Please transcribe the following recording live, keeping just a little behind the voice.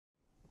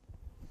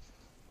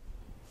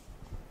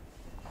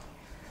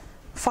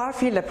Far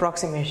field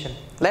approximation.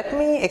 Let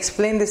me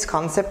explain this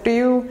concept to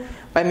you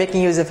by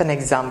making use of an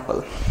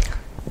example.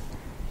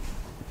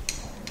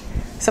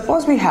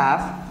 Suppose we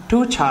have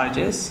two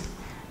charges,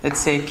 let's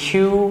say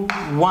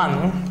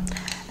Q1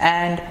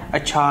 and a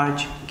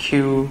charge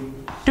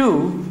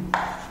Q2,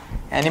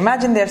 and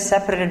imagine they are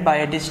separated by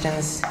a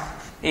distance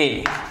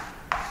A.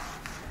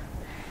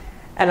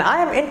 And I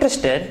am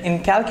interested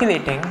in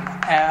calculating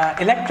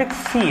an electric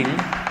field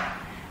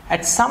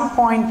at some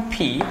point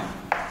P,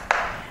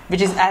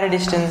 which is at a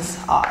distance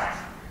R.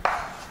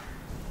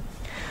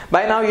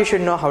 By now you should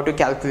know how to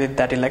calculate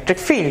that electric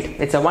field.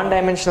 It's a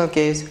one-dimensional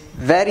case,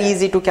 very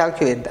easy to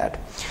calculate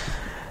that.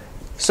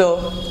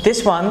 So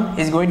this one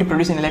is going to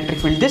produce an electric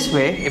field this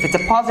way if it's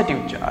a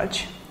positive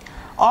charge,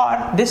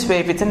 or this way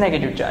if it's a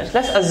negative charge.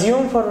 Let's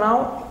assume for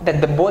now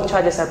that both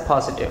charges are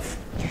positive.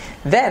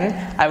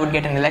 Then I would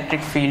get an electric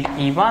field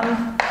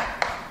E1,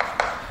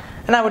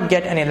 and I would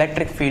get an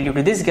electric field due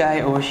to this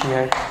guy over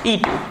here,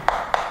 E2.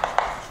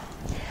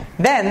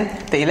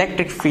 Then the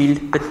electric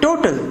field, the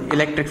total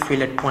electric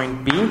field at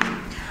point B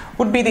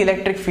would be the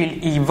electric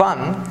field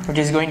E1, which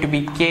is going to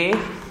be K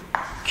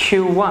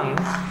Q1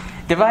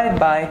 divided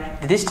by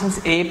the distance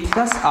A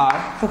plus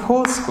R, the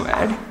whole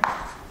squared,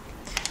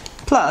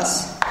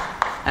 plus,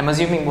 I'm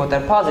assuming both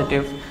are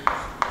positive,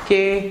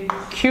 K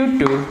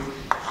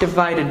Q2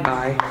 divided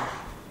by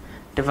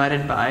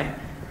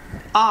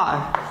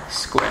R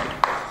squared.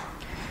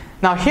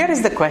 Now here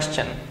is the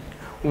question.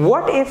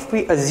 What if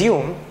we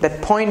assume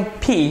that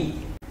point P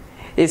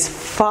is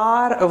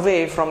far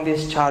away from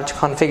this charge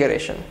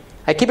configuration?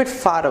 I keep it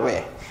far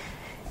away.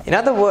 In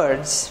other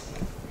words,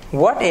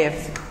 what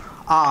if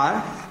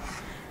R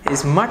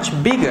is much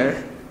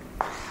bigger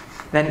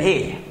than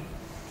A?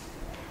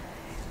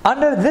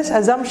 Under this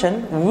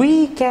assumption,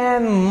 we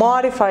can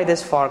modify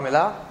this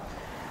formula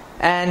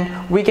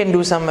and we can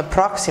do some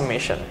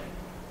approximation.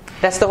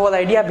 That's the whole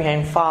idea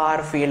behind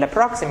far field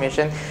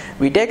approximation.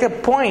 We take a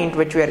point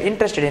which we are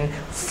interested in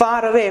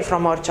far away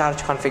from our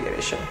charge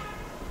configuration.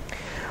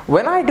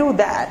 When I do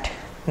that,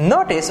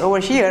 notice over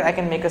here I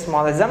can make a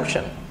small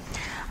assumption.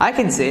 I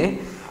can say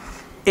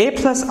A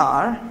plus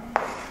R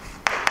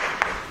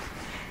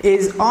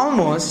is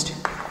almost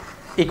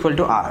equal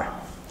to R.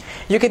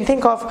 You can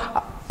think of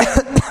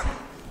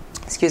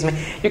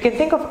you can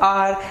think of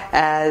R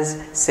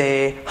as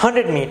say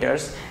 100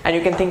 meters, and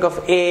you can think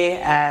of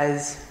A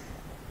as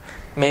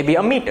maybe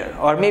a meter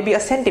or maybe a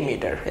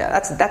centimeter. Yeah,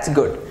 that's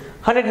good.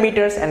 100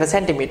 meters and a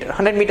centimeter.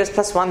 100 meters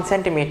plus 1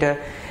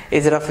 centimeter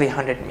is roughly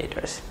 100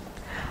 meters.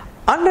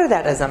 Under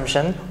that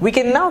assumption, we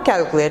can now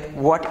calculate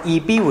what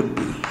EP would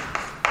be.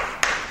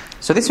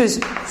 So this was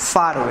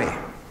far away.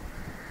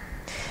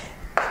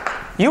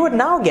 You would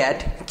now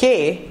get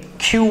K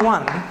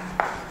Q1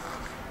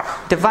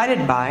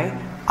 divided by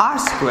R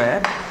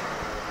squared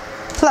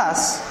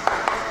plus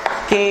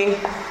K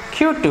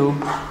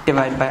Q2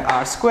 divided by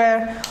R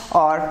square,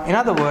 or in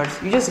other words,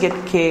 you just get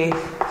K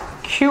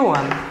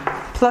Q1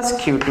 plus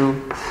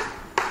Q2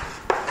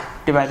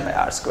 divided by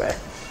R square.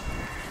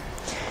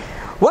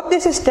 What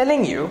this is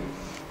telling you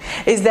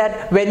is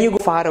that when you go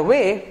far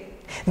away,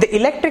 the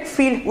electric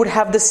field would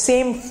have the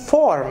same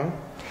form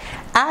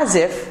as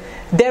if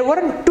there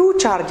weren't two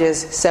charges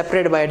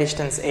separated by a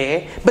distance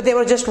A, but there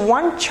were just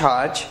one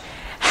charge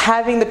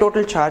having the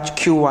total charge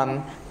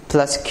Q1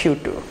 plus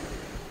Q2.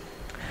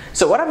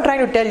 So what I'm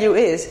trying to tell you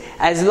is,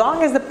 as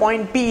long as the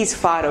point P is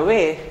far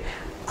away,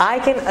 I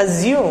can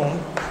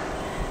assume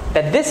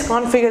that this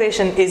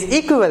configuration is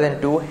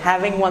equivalent to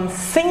having one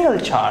single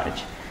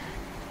charge,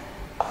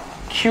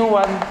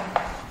 Q1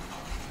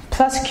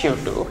 plus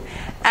Q2,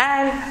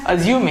 and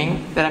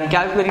assuming that I'm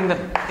calculating the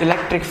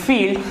electric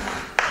field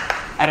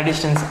at a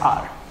distance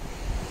R,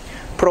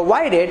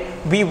 provided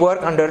we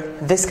work under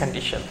this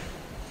condition.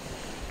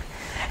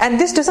 And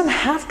this doesn't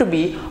have to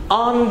be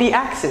on the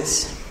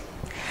axis.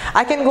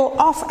 I can go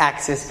off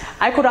axis.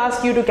 I could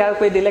ask you to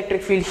calculate the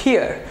electric field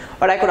here,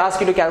 or I could ask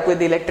you to calculate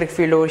the electric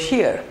field over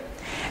here,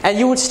 and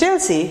you would still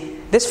see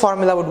this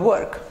formula would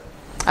work.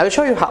 I will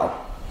show you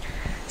how.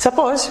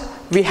 Suppose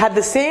we had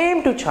the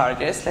same two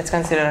charges. Let's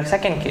consider a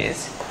second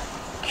case,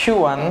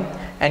 Q1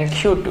 and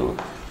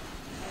Q2,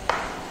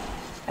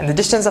 and the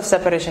distance of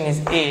separation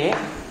is A,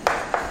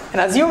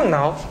 and assume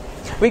now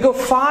we go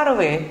far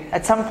away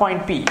at some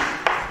point P.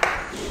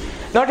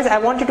 Notice I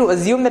want you to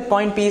assume that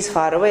point P is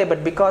far away,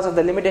 but because of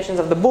the limitations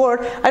of the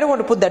board, I don't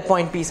want to put that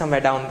point P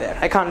somewhere down there.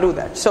 I can't do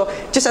that. So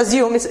just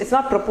assume it's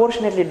not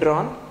proportionately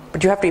drawn,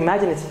 but you have to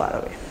imagine it's far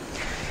away.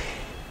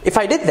 If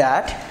I did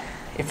that,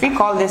 if we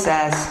call this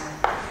as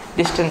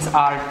distance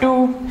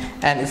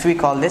R2, and if we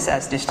call this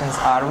as distance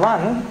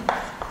R1,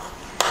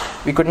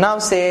 we could now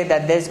say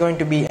that there's going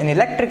to be an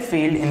electric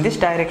field in this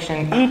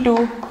direction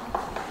E2,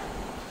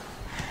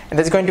 and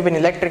there's going to be an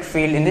electric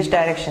field in this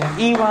direction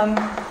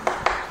E1.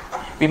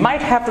 We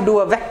might have to do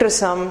a vector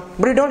sum,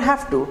 but we don't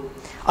have to,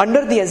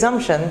 under the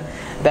assumption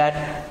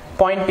that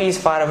point P is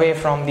far away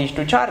from these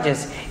two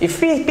charges. If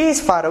P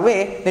is far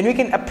away, then we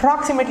can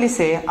approximately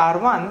say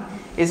R1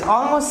 is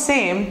almost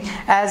same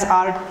as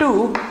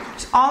R2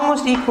 is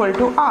almost equal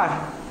to R.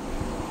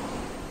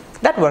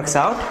 That works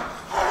out.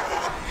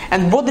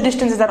 And both the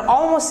distances are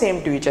almost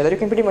same to each other. You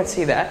can pretty much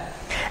see that.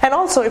 And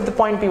also, if the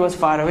point P was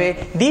far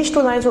away, these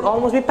two lines would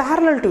almost be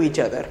parallel to each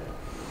other.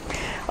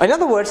 In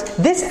other words,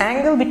 this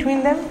angle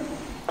between them,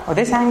 or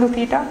this angle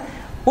theta,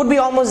 would be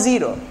almost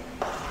 0.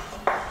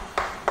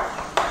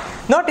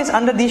 Notice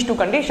under these two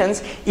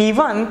conditions,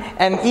 E1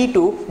 and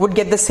E2 would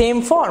get the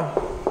same form.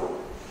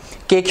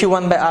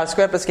 KQ1 by R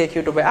square plus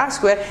KQ2 by R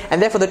square,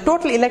 and therefore the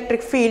total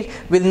electric field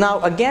will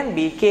now again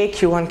be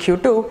KQ1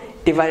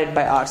 Q2 divided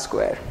by R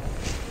square.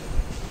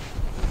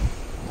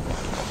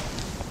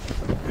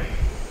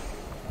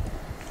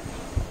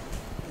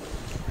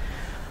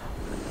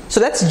 So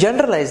let's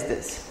generalize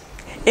this.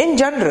 In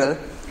general,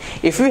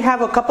 if we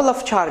have a couple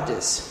of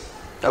charges,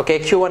 okay,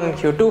 Q1 and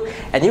Q2,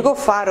 and you go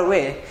far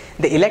away,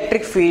 the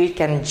electric field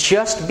can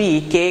just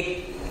be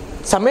K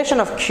summation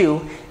of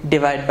Q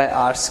divided by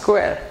R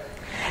square.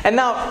 And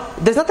now,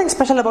 there's nothing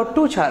special about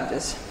 2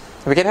 charges.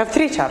 We can have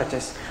 3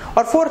 charges,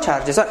 or 4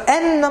 charges, or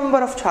n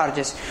number of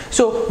charges.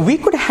 So we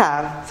could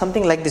have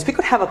something like this. We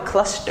could have a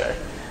cluster.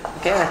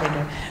 Okay,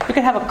 we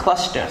could have a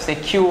cluster, say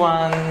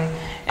Q1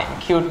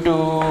 and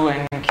Q2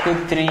 and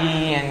Q3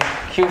 and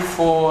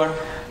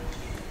Q4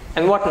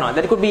 and whatnot.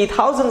 There could be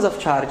thousands of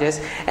charges,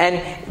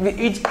 and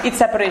each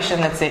separation,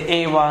 let's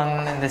say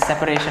A1, and the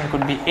separation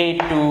could be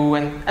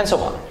A2, and so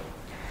on.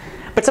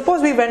 But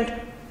suppose we went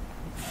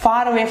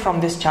far away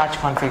from this charge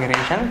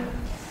configuration,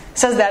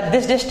 such that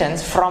this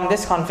distance from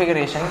this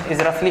configuration is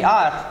roughly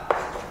R,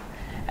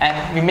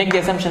 and we make the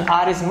assumption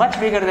R is much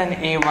bigger than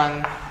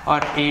A1 or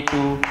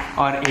A2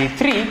 or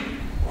A3,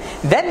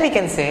 then we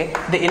can say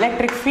the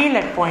electric field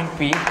at point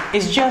P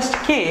is just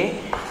K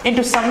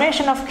into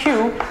summation of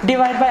Q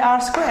divided by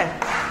R square,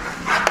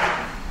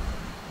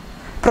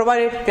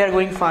 provided they are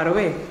going far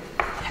away.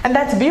 And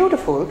that's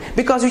beautiful,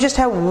 because you just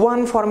have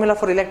one formula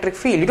for electric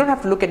field. You don't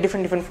have to look at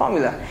different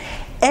formula.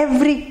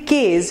 Every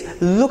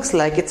case looks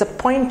like it's a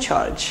point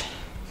charge.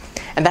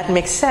 And that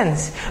makes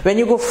sense. When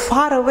you go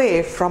far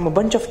away from a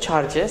bunch of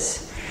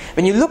charges,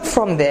 when you look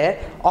from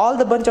there, all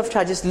the bunch of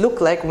charges look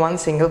like one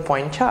single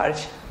point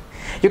charge.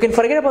 You can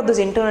forget about those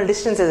internal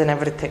distances and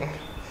everything.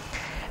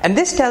 And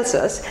this tells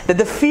us that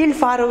the field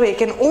far away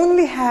can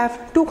only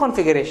have 2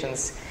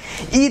 configurations.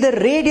 Either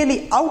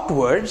radially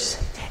outwards,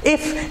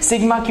 if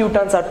sigma q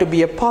turns out to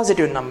be a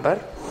positive number,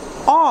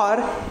 or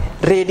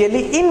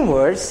radially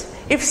inwards,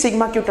 if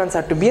sigma q turns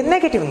out to be a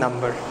negative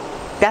number.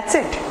 That's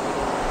it.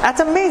 That's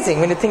amazing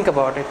when you think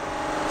about it.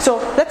 So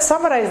let's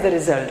summarize the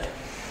result.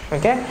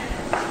 Okay?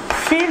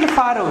 Field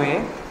far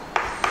away,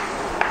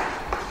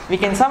 we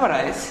can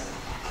summarize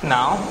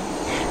now,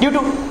 due to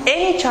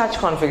any charge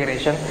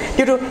configuration,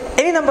 due to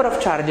any number of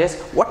charges,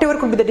 whatever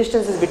could be the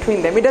distances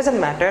between them, it doesn't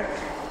matter.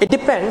 It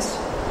depends.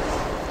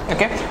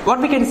 Okay? What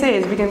we can say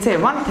is,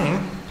 one thing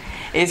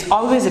is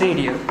always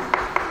radial.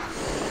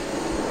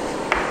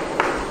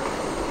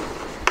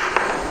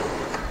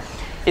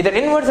 Either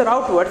inwards or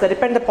outwards, that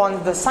depend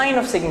upon the sign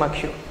of sigma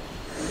q.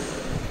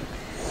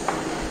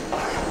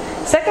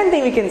 Second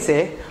thing we can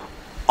say,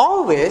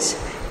 always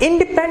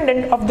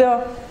independent of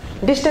the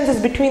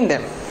distances between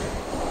them.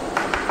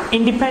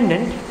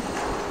 Independent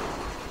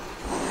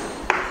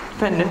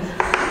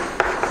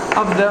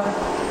of the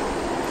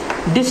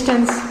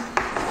distance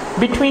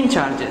between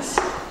charges.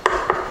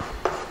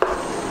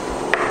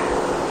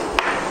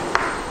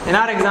 In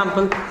our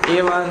example,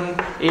 A1,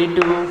 A2,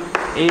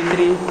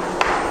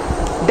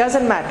 A3,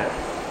 doesn't matter.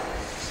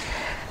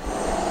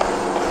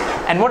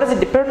 And what does it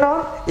depend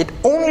on? It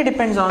only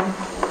depends on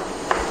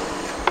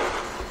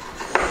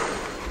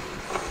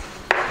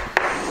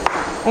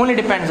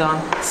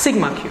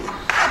sigma q.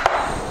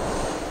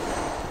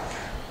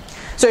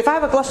 So if I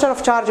have a cluster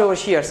of charge over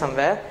here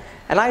somewhere,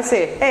 and I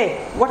say,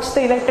 hey, what's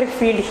the electric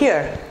field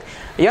here?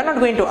 You're not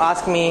going to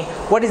ask me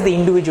what is the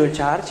individual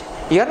charge.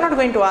 You're not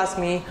going to ask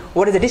me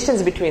what is the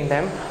distance between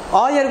them.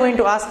 All you're going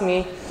to ask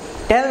me,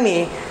 tell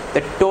me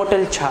the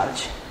total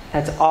charge.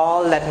 That's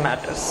all that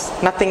matters.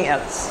 Nothing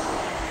else.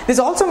 This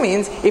also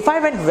means if I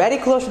went very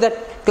close to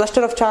that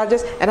cluster of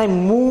charges and I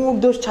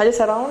moved those charges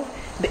around,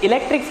 the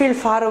electric field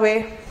far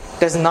away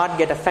does not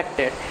get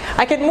affected.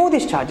 I can move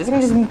these charges, I can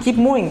just keep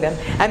moving them,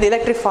 and the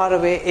electric far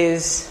away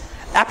is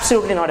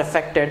absolutely not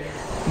affected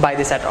by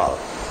this at all.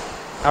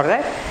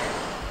 Alright?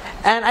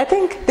 And I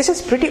think this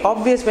is pretty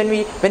obvious when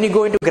you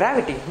go into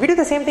gravity. We do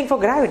the same thing for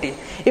gravity.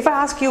 If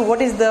I ask you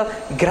what is the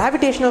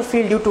gravitational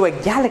field due to a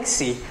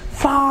galaxy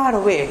far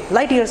away,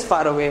 light years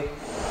far away,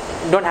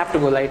 don't have to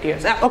go light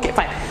years. Okay,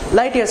 fine.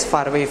 Light years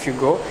far away if you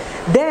go,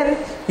 then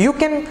you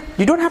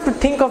don't have to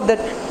think of that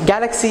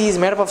galaxy is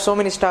made up of so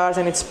many stars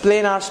and its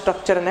planar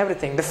structure and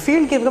everything. The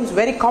field becomes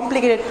very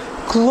complicated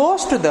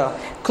close to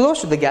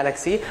the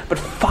galaxy, but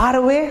far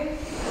away,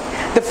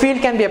 the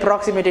field can be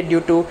approximated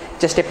due to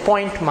just a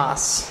point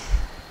mass.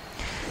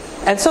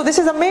 And so this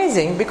is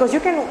amazing because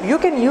you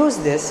can use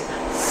this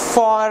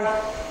for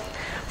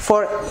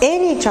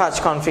any charge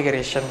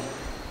configuration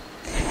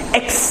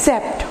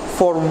except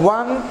for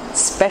one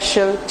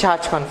special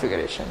charge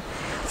configuration.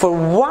 For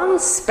one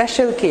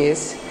special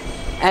case,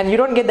 and you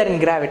don't get that in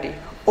gravity.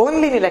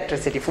 only in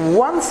electricity, for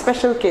one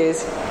special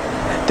case,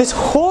 this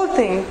whole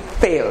thing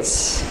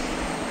fails.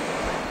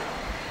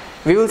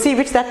 We will see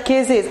which that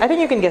case is. I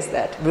think you can guess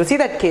that. We'll see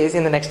that case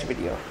in the next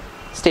video.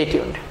 Stay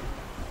tuned.